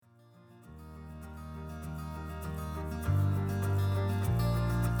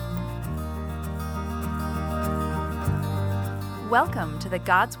Welcome to the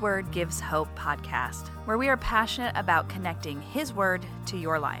God's Word Gives Hope podcast, where we are passionate about connecting His Word to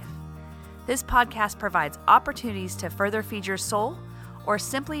your life. This podcast provides opportunities to further feed your soul or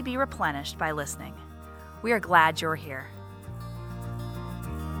simply be replenished by listening. We are glad you're here.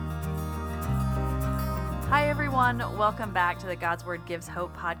 Hi, everyone. Welcome back to the God's Word Gives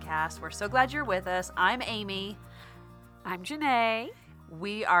Hope podcast. We're so glad you're with us. I'm Amy. I'm Janae.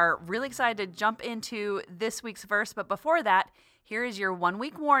 We are really excited to jump into this week's verse, but before that, here is your 1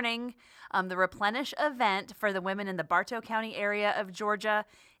 week warning. The Replenish event for the women in the Bartow County area of Georgia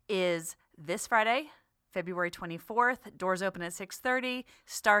is this Friday, February 24th. Doors open at 6:30,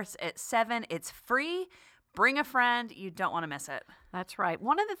 starts at 7. It's free. Bring a friend. You don't want to miss it. That's right.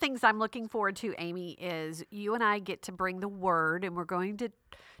 One of the things I'm looking forward to, Amy, is you and I get to bring the word, and we're going to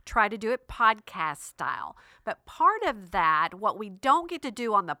try to do it podcast style. But part of that, what we don't get to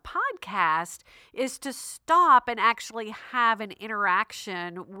do on the podcast, is to stop and actually have an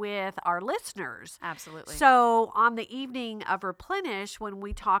interaction with our listeners. Absolutely. So on the evening of Replenish, when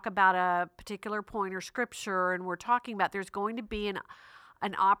we talk about a particular point or scripture, and we're talking about, there's going to be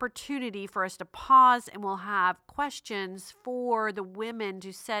an opportunity for us to pause, and we'll have questions for the women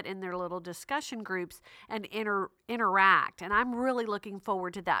to set in their little discussion groups and interact. And I'm really looking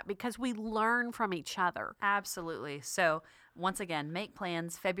forward to that because we learn from each other. Absolutely. So once again, make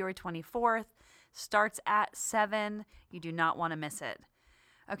plans. February 24th starts at 7. You do not want to miss it.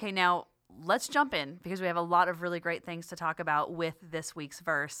 Okay, now let's jump in because we have a lot of really great things to talk about with this week's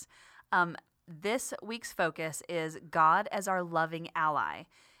verse. This week's focus is God as our loving ally,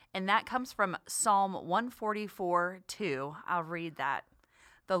 and that comes from Psalm 144:2. I'll read that.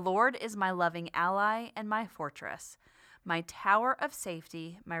 The Lord is my loving ally and my fortress, my tower of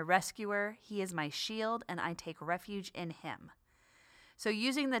safety, my rescuer. He is my shield, and I take refuge in him. So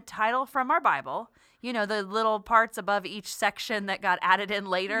using the title from our Bible, you know, the little parts above each section that got added in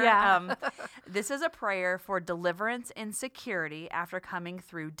later. Yeah. This is a prayer for deliverance and security after coming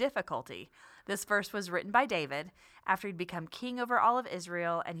through difficulty. This verse was written by David after he'd become king over all of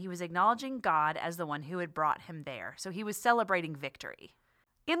Israel, and he was acknowledging God as the one who had brought him there. So he was celebrating victory.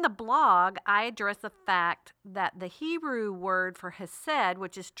 In the blog, I address the fact that the Hebrew word for hesed,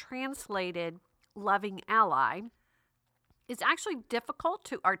 which is translated loving ally, is actually difficult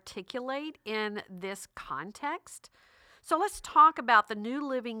to articulate in this context. So let's talk about the New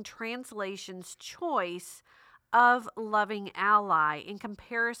Living Translation's choice of loving ally in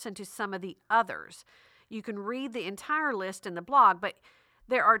comparison to some of the others. You can read the entire list in the blog, but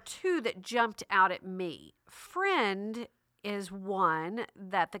there are two that jumped out at me. Friend is one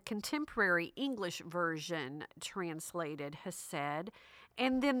that the contemporary English version translated hesed,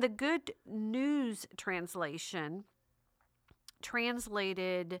 and then the Good News translation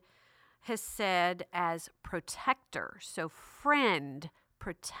translated hesed as protector. So friend,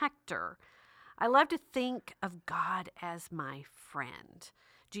 protector. I love to think of God as my friend.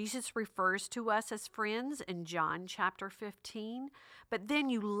 Jesus refers to us as friends in John chapter 15, but then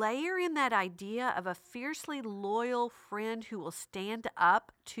you layer in that idea of a fiercely loyal friend who will stand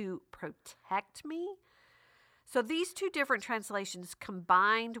up to protect me. So these two different translations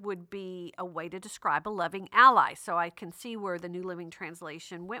combined would be a way to describe a loving ally. So I can see where the New Living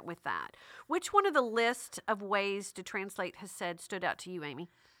Translation went with that. Which one of the list of ways to translate hesed stood out to you, Amy?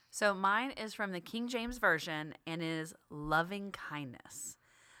 So mine is from the King James Version and is loving kindness.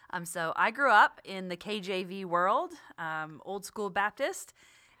 So I grew up in the KJV world, old school Baptist,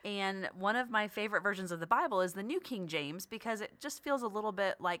 and one of my favorite versions of the Bible is the New King James because it just feels a little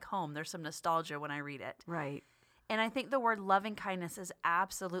bit like home. There's some nostalgia when I read it. Right. And I think the word loving kindness is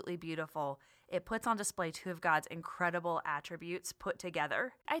absolutely beautiful. It puts on display two of God's incredible attributes put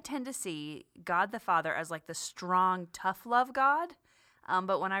together. I tend to see God the Father as like the strong, tough love God.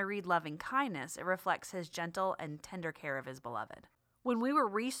 But when I read loving kindness, it reflects his gentle and tender care of his beloved. When we were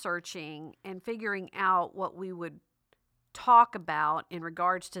researching and figuring out what we would talk about in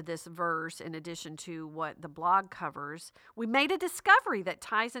regards to this verse, in addition to what the blog covers, we made a discovery that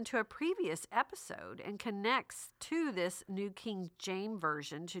ties into a previous episode and connects to this New King James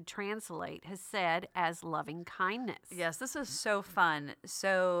Version to translate hesed as loving kindness. Yes, this is so fun.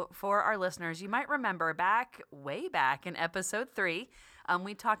 So for our listeners, you might remember way back in episode 3,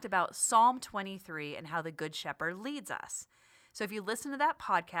 we talked about Psalm 23 and how the Good Shepherd leads us. So if you listen to that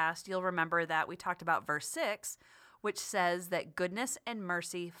podcast, you'll remember that we talked about verse 6, which says that goodness and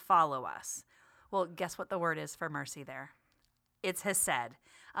mercy follow us. Well, guess what the word is for mercy there? It's hesed.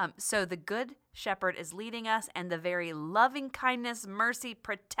 So the Good Shepherd is leading us, and the very loving kindness, mercy,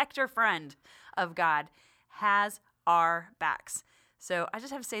 protector friend of God has our backs. So I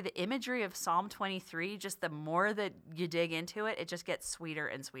just have to say the imagery of Psalm 23, just the more that you dig into it, it just gets sweeter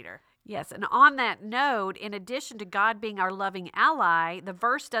and sweeter. Yes, and on that note, in addition to God being our loving ally, the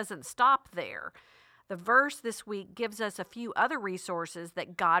verse doesn't stop there. The verse this week gives us a few other resources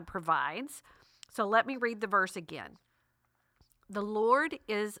that God provides. So let me read the verse again. The Lord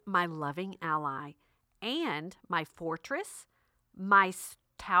is my loving ally and my fortress, my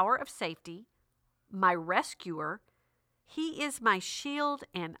tower of safety, my rescuer. He is my shield,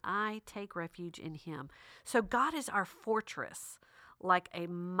 and I take refuge in him. So God is our fortress, like a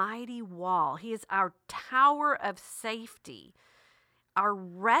mighty wall. He is our tower of safety, our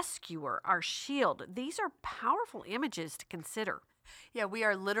rescuer, our shield. These are powerful images to consider. Yeah, we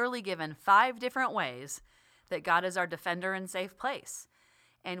are literally given 5 different ways that God is our defender and safe place.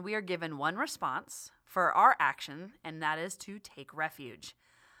 And we are given one response for our action, and that is to take refuge.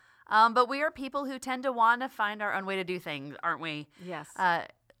 But we are people who tend to want to find our own way to do things, aren't we? Yes.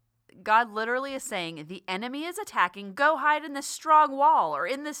 God literally is saying, the enemy is attacking, go hide in this strong wall or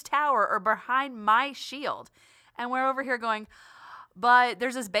in this tower or behind my shield. And we're over here going, but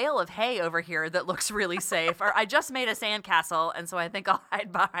there's this bale of hay over here that looks really safe. Or I just made a sandcastle, and so I think I'll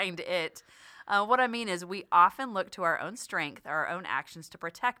hide behind it. What I mean is we often look to our own strength, our own actions to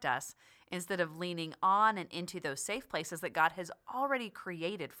protect us, instead of leaning on and into those safe places that God has already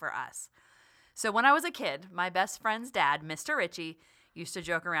created for us. So when I was a kid, my best friend's dad, Mr. Ritchie, used to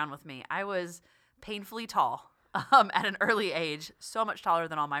joke around with me. I was painfully tall at an early age, so much taller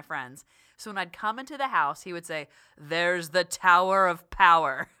than all my friends. So when I'd come into the house, he would say, "There's the Tower of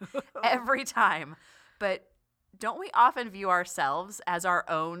Power," every time. But don't we often view ourselves as our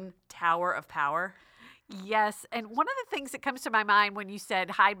own Tower of Power? Yes, and one of the things that comes to my mind when you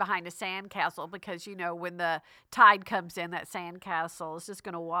said hide behind a sandcastle, because, when the tide comes in, that sandcastle is just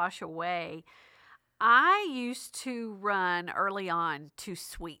going to wash away. I used to run early on to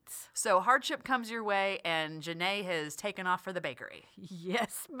sweets. So hardship comes your way, and Janae has taken off for the bakery.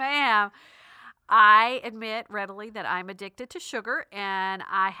 Yes, ma'am. I admit readily that I'm addicted to sugar, and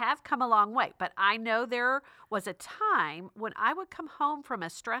I have come a long way. But I know there was a time when I would come home from a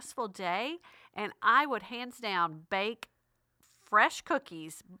stressful day, and I would hands down bake fresh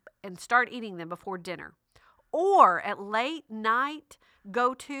cookies and start eating them before dinner. Or at late night,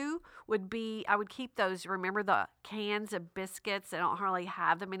 go-to would be, I would keep those, remember the cans of biscuits? I don't hardly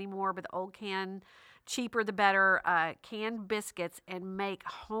have them anymore, but the old can, cheaper the better, canned biscuits, and make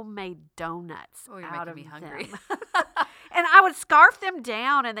homemade donuts Oh, you're out making of me hungry. them. And I would scarf them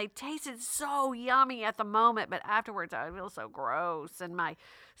down, and they tasted so yummy at the moment, but afterwards I would feel so gross, and my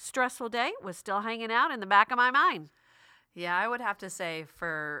stressful day was still hanging out in the back of my mind. Yeah, I would have to say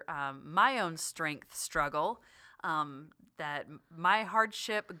for my own strength struggle, that my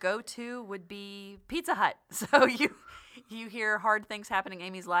hardship go-to would be Pizza Hut. So you hear hard things happening in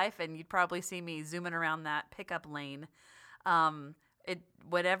Amy's life, and you'd probably see me zooming around that pickup lane.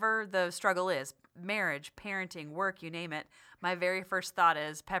 Whatever the struggle is, marriage, parenting, work, you name it, my very first thought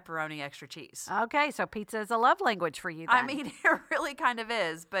is pepperoni extra cheese. Okay, so pizza is a love language for you then. I mean, it really kind of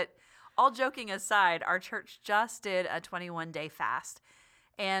is, but all joking aside, our church just did a 21-day fast.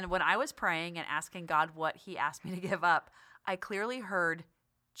 And when I was praying and asking God what he asked me to give up, I clearly heard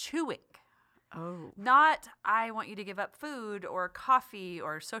chewing. Oh. Not, I want you to give up food or coffee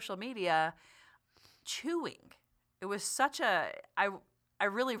or social media. Chewing. It was such I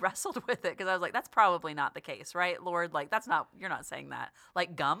really wrestled with it because I was like, that's probably not the case, right, Lord? Like, you're not saying that.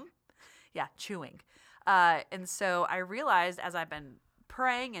 Like gum? Yeah, chewing. And so I realized as I've been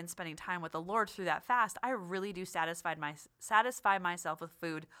praying and spending time with the Lord through that fast, I really do satisfy myself with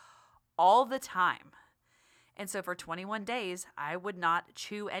food all the time. And so for 21 days, I would not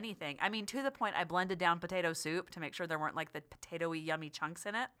chew anything. I mean, to the point I blended down potato soup to make sure there weren't like the potatoey yummy chunks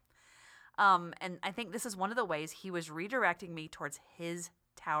in it. And I think this is one of the ways he was redirecting me towards his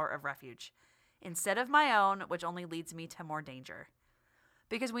tower of refuge instead of my own, which only leads me to more danger.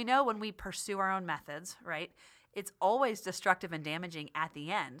 Because we know when we pursue our own methods, right, it's always destructive and damaging at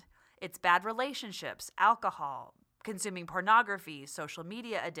the end. It's bad relationships, alcohol, consuming pornography, social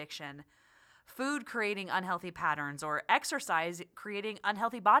media addiction, food creating unhealthy patterns, or exercise creating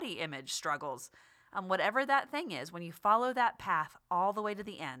unhealthy body image struggles. Whatever that thing is, when you follow that path all the way to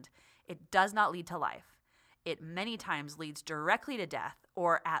the end, it does not lead to life. It many times leads directly to death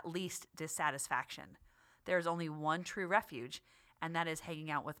or at least dissatisfaction. There is only one true refuge, and that is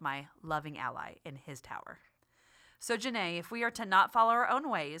hanging out with my loving ally in his tower. So, Janae, if we are to not follow our own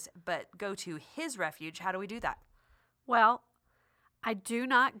ways, but go to his refuge, how do we do that? Well, I do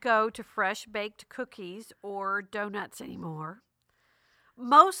not go to fresh baked cookies or donuts anymore.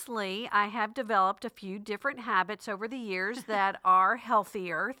 Mostly, I have developed a few different habits over the years that are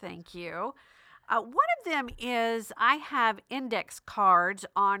healthier. Thank you. One of them is I have index cards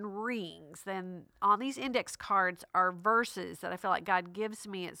on rings. Then on these index cards are verses that I feel like God gives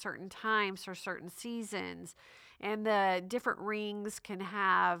me at certain times for certain seasons. And the different rings can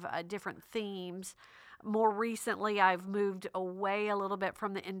have different themes. More recently, I've moved away a little bit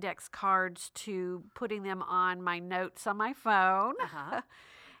from the index cards to putting them on my notes on my phone. Uh-huh.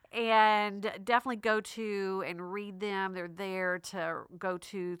 And definitely go to and read them. They're there to go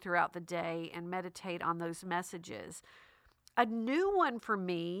to throughout the day and meditate on those messages. A new one for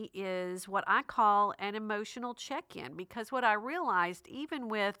me is what I call an emotional check-in, because what I realized, even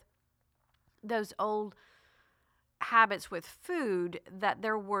with those old habits with food, that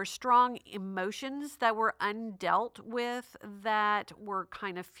there were strong emotions that were undealt with that were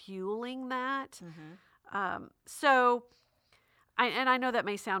kind of fueling that. So I know that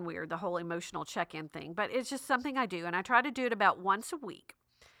may sound weird, the whole emotional check-in thing, but it's just something I do, and I try to do it about once a week.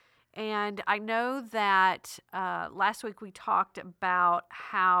 And I know that last week we talked about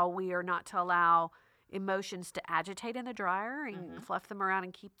how we are not to allow emotions to agitate in the dryer and fluff them around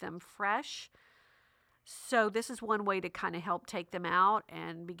and keep them fresh. So this is one way to kind of help take them out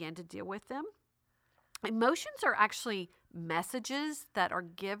and begin to deal with them. Emotions are actually messages that are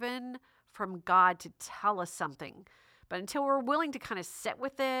given from God to tell us something. But until we're willing to kind of sit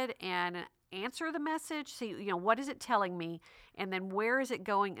with it and answer the message, see, what is it telling me? And then where is it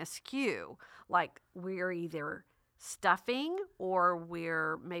going askew? Like we're either stuffing or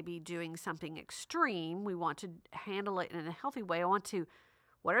we're maybe doing something extreme. We want to handle it in a healthy way.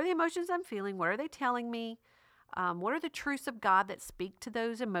 What are the emotions I'm feeling? What are they telling me? What are the truths of God that speak to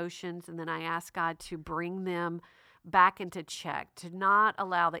those emotions? And then I ask God to bring them back into check, to not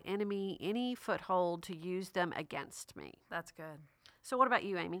allow the enemy any foothold to use them against me. That's good. So what about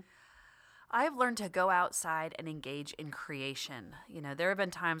you, Amy? I've learned to go outside and engage in creation. There have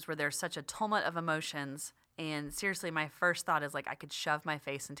been times where there's such a tumult of emotions, and seriously, my first thought is like I could shove my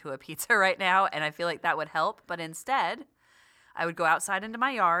face into a pizza right now, and I feel like that would help. But instead, I would go outside into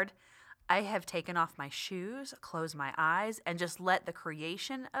my yard. I have taken off my shoes, close my eyes, and just let the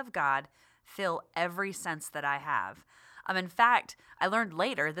creation of God fill every sense that I have. In fact, I learned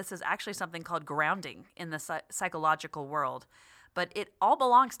later this is actually something called grounding in the psychological world, but it all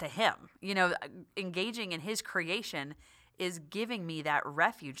belongs to Him. Engaging in His creation is giving me that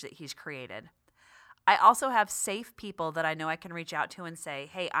refuge that He's created. I also have safe people that I know I can reach out to and say,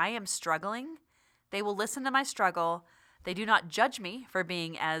 hey, I am struggling. They will listen to my struggle. They do not judge me for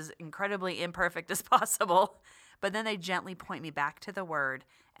being as incredibly imperfect as possible, but then they gently point me back to the Word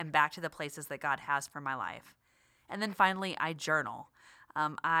and back to the places that God has for my life. And then finally, I journal.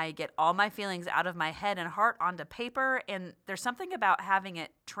 I get all my feelings out of my head and heart onto paper, and there's something about having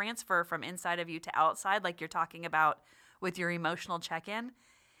it transfer from inside of you to outside, like you're talking about with your emotional check-in.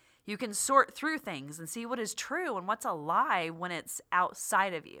 You can sort through things and see what is true and what's a lie when it's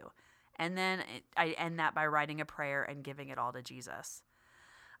outside of you. And then I end that by writing a prayer and giving it all to Jesus.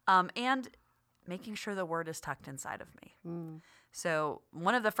 And making sure the Word is tucked inside of me. So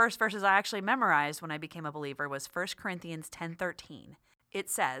one of the first verses I actually memorized when I became a believer was 1 Corinthians 10:13. It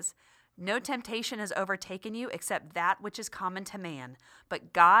says, "No temptation has overtaken you except that which is common to man,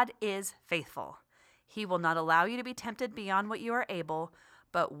 but God is faithful. He will not allow you to be tempted beyond what you are able,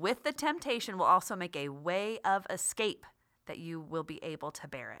 but with the temptation will also make a way of escape that you will be able to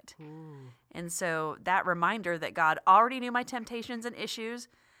bear it." And so that reminder that God already knew my temptations and issues,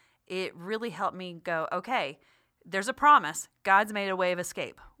 it really helped me go, okay, there's a promise. God's made a way of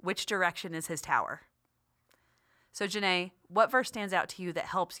escape. Which direction is His tower? So Janae, what verse stands out to you that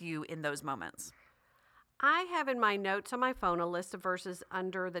helps you in those moments? I have in my notes on my phone a list of verses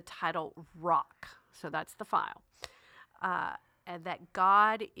under the title Rock. So that's the file. And that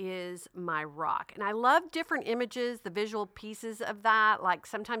God is my rock. And I love different images, the visual pieces of that. Like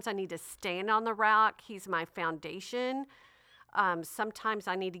sometimes I need to stand on the rock. He's my foundation. Sometimes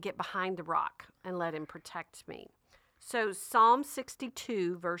I need to get behind the rock and let Him protect me. So Psalm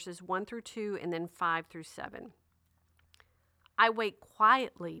 62, verses 1 through 2, and then 5 through 7. I wait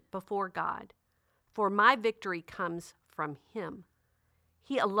quietly before God, for my victory comes from Him.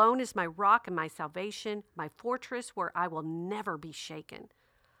 He alone is my rock and my salvation, my fortress where I will never be shaken.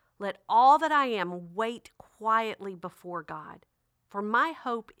 Let all that I am wait quietly before God, for my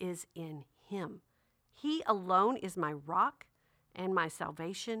hope is in Him. He alone is my rock and my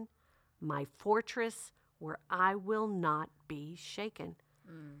salvation, my fortress where I will not be shaken.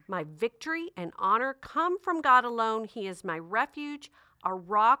 My victory and honor come from God alone. He is my refuge, a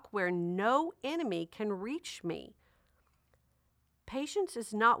rock where no enemy can reach me. patience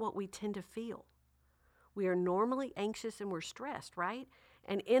is not what we tend to feel. We are normally anxious and we're stressed, right?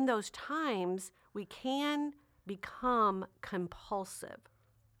 And in those times, we can become compulsive.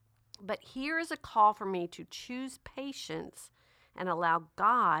 But here is a call for me to choose patience and allow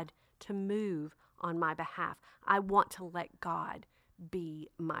God to move on my behalf. I want to let God be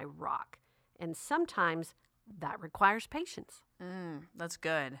my rock. And sometimes that requires patience. That's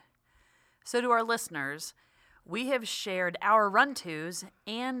good. So to our listeners, we have shared our run-tos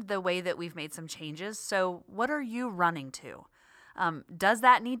and the way that we've made some changes. So what are you running to? Does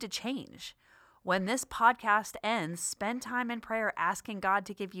that need to change? When this podcast ends, spend time in prayer asking God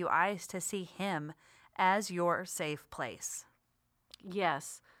to give you eyes to see Him as your safe place.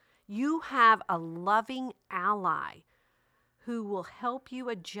 Yes, you have a loving ally who will help you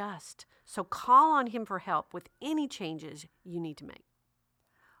adjust. So call on Him for help with any changes you need to make.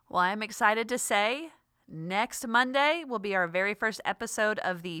 Well, I'm excited to say next Monday will be our very first episode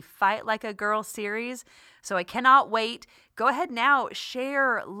of the Fight Like a Girl series. So I cannot wait. Go ahead now,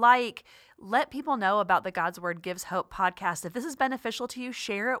 share, let people know about the God's Word Gives Hope podcast. If this is beneficial to you,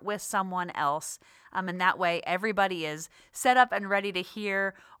 share it with someone else. And that way everybody is set up and ready to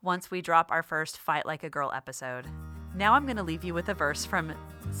hear once we drop our first Fight Like a Girl episode. Now I'm going to leave you with a verse from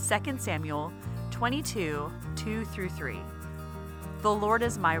 2 Samuel 22, 2-3. The Lord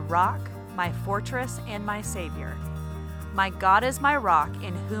is my rock, my fortress, and my Savior. My God is my rock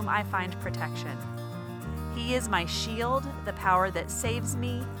in whom I find protection. He is my shield, the power that saves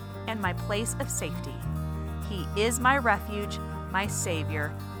me, and my place of safety. He is my refuge, my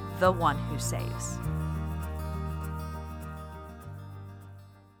Savior, the one who saves.